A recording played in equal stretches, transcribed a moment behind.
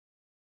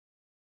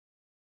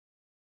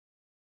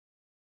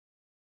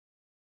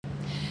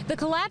The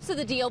collapse of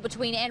the deal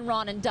between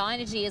Enron and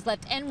Dynegy has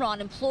left Enron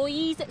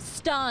employees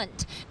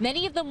stunned,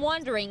 many of them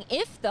wondering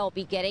if they'll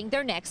be getting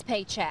their next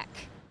paycheck.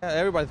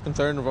 Everybody's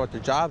concerned about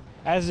their job.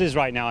 As it is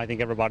right now, I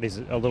think everybody's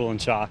a little in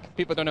shock.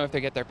 People don't know if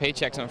they get their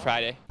paychecks on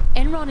Friday.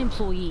 Enron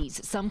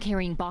employees, some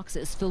carrying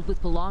boxes filled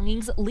with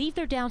belongings, leave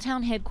their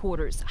downtown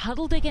headquarters,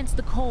 huddled against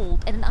the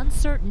cold and an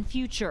uncertain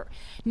future.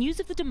 News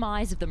of the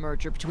demise of the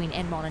merger between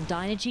Enron and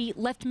Dynegy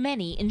left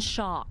many in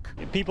shock.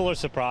 People are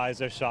surprised,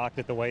 they're shocked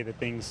at the way that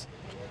things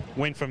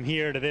went from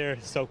here to there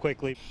so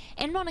quickly.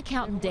 Enron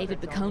accountant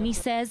David Baconi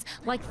says,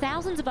 like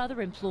thousands of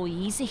other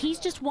employees, he's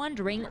just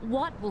wondering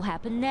what will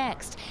happen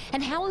next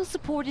and how he'll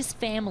support his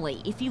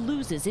family if he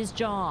loses his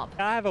job.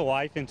 I have a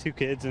wife and 2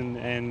 kids,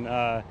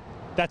 and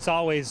that's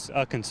always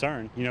a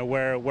concern, you know,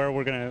 what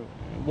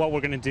we're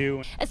gonna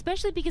do.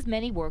 Especially because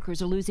many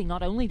workers are losing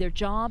not only their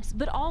jobs,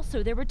 but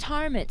also their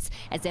retirements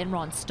as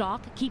Enron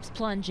stock keeps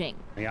plunging.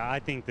 Yeah, I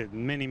think that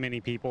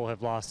many people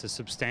have lost a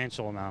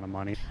substantial amount of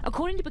money.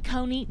 According to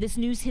Baconi, this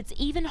news hits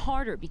even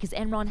harder because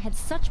Enron had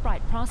such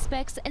bright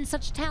prospects and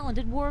such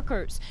talented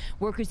workers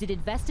that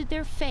invested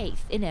their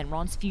faith in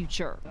Enron's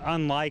future.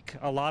 Unlike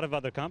a lot of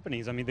other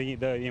companies, I mean,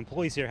 the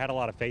employees here had a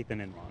lot of faith in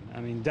Enron. I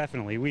mean,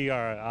 definitely, we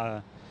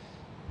are.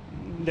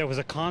 There was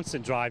a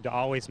constant drive to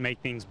always make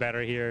things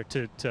better here,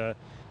 to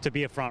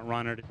be a front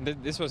runner.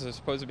 This was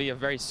supposed to be a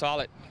very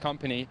solid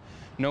company,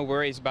 no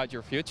worries about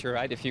your future,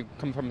 right? If you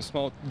come from a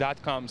small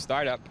 .com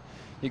startup,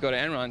 you go to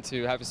Enron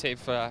to have a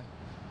safe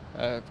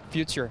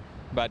future,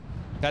 but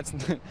that's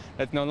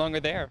no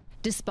longer there.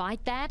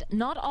 Despite that,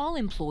 not all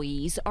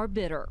employees are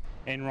bitter.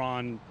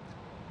 Enron,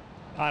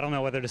 I don't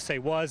know whether to say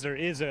was or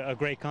is a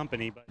great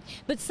company.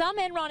 But some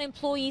Enron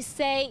employees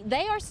say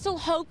they are still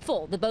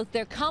hopeful that both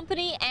their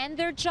company and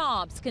their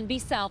jobs can be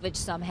salvaged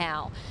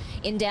somehow.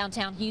 In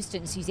downtown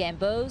Houston, Suzanne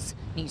Bose,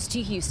 News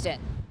 2 Houston.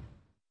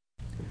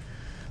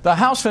 The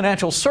House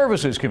Financial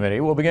Services Committee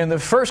will begin the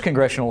first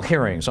congressional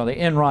hearings on the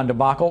Enron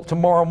debacle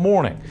tomorrow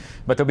morning,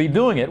 but they'll be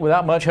doing it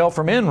without much help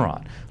from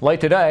Enron. Late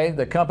today,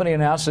 the company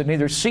announced that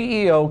neither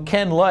CEO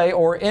Ken Lay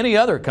or any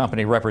other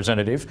company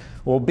representative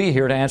will be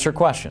here to answer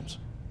questions.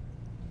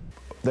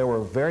 There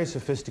were very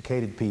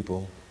sophisticated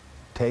people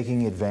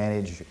taking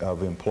advantage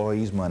of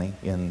employees' money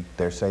in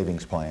their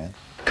savings plan.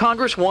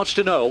 Congress wants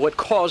to know what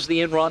caused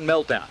the Enron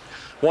meltdown,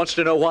 wants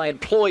to know why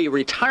employee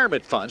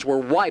retirement funds were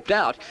wiped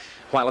out,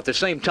 while at the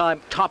same time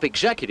top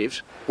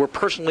executives were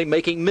personally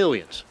making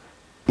millions.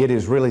 It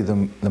is really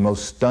the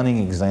most stunning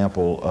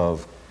example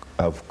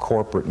of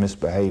corporate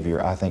misbehavior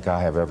I think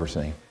I have ever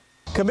seen.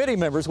 Committee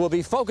members will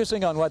be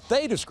focusing on what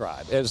they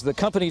describe as the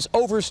company's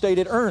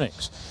overstated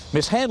earnings,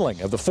 mishandling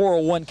of the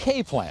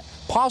 401k plan,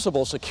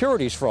 possible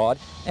securities fraud,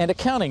 and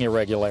accounting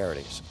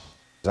irregularities.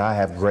 I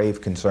have grave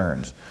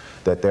concerns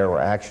that there were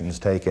actions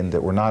taken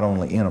that were not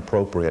only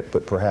inappropriate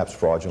but perhaps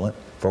fraudulent,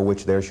 for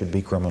which there should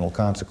be criminal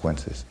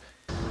consequences.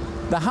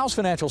 The House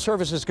Financial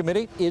Services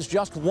Committee is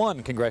just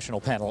one congressional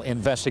panel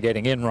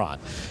investigating Enron.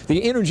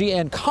 The Energy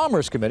and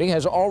Commerce Committee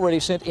has already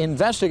sent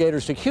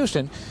investigators to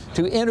Houston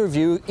to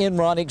interview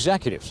Enron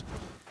executives.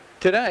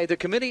 Today, the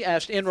committee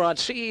asked Enron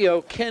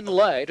CEO Ken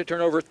Lay to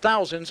turn over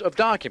thousands of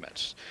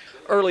documents.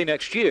 Early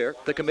next year,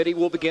 the committee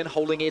will begin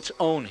holding its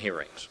own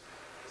hearings.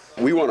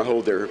 We want to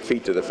hold their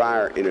feet to the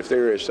fire, and if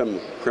there is some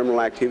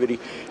criminal activity,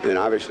 then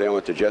obviously I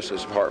want the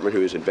Justice Department,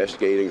 who is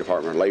investigating,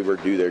 Department of Labor,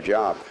 do their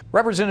job.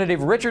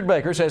 Representative Richard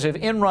Baker says if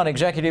Enron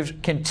executives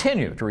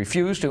continue to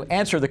refuse to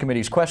answer the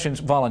committee's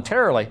questions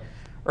voluntarily,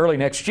 early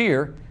next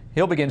year,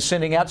 he'll begin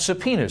sending out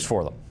subpoenas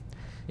for them.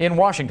 In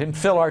Washington,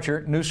 Phil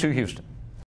Archer, News 2 Houston.